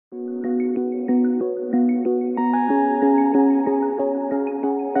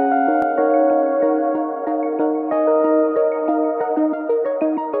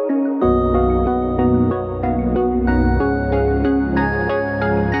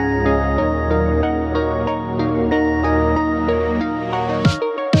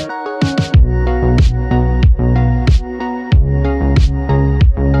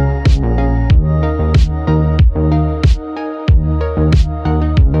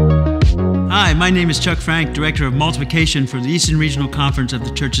Hi, my name is Chuck Frank, Director of Multiplication for the Eastern Regional Conference of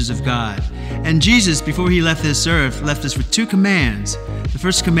the Churches of God. And Jesus, before he left this earth, left us with two commands. The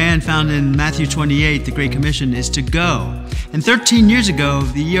first command, found in Matthew 28, the Great Commission, is to go. And 13 years ago,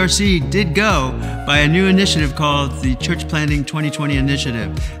 the ERC did go by a new initiative called the Church Planting 2020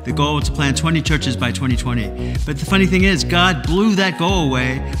 Initiative. The goal was to plant 20 churches by 2020. But the funny thing is, God blew that goal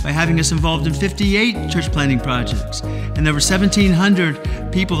away by having us involved in 58 church planting projects. And there were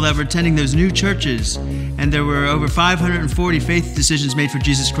 1,700 people that were attending those new churches. And there were over 540 faith decisions made for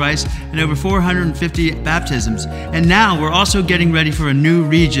Jesus Christ and over 450 baptisms. And now we're also getting ready for a new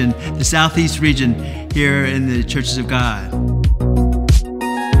region, the Southeast region, here in the Churches of God.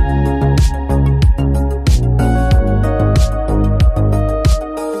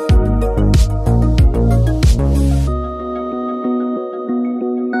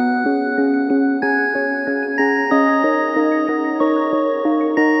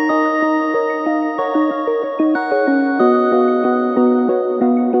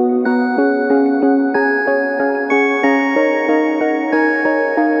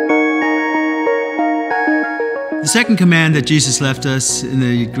 The second command that Jesus left us in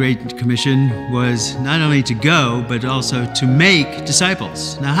the Great Commission was not only to go, but also to make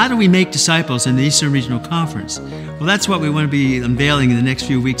disciples. Now, how do we make disciples in the Eastern Regional Conference? Well, that's what we want to be unveiling in the next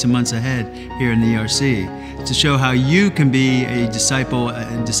few weeks and months ahead here in the ERC, to show how you can be a disciple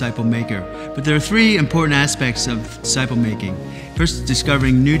and disciple maker. But there are three important aspects of disciple making. First,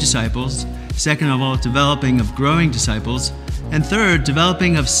 discovering new disciples. Second of all, developing of growing disciples. And third,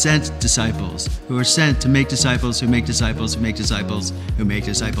 developing of sent disciples, who are sent to make disciples who make disciples who make disciples who make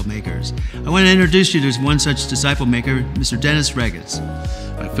disciple makers. I want to introduce you to one such disciple maker, Mr. Dennis Regetz.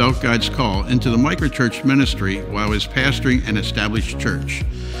 I felt God's call into the microchurch ministry while I was pastoring an established church.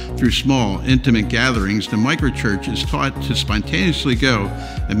 Through small, intimate gatherings, the microchurch is taught to spontaneously go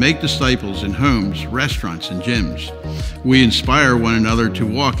and make disciples in homes, restaurants, and gyms. We inspire one another to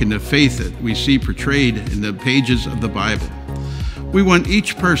walk in the faith that we see portrayed in the pages of the Bible. We want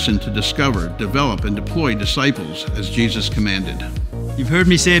each person to discover, develop, and deploy disciples as Jesus commanded. You've heard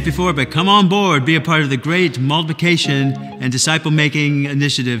me say it before, but come on board, be a part of the great multiplication and disciple-making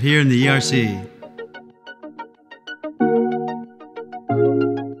initiative here in the ERC.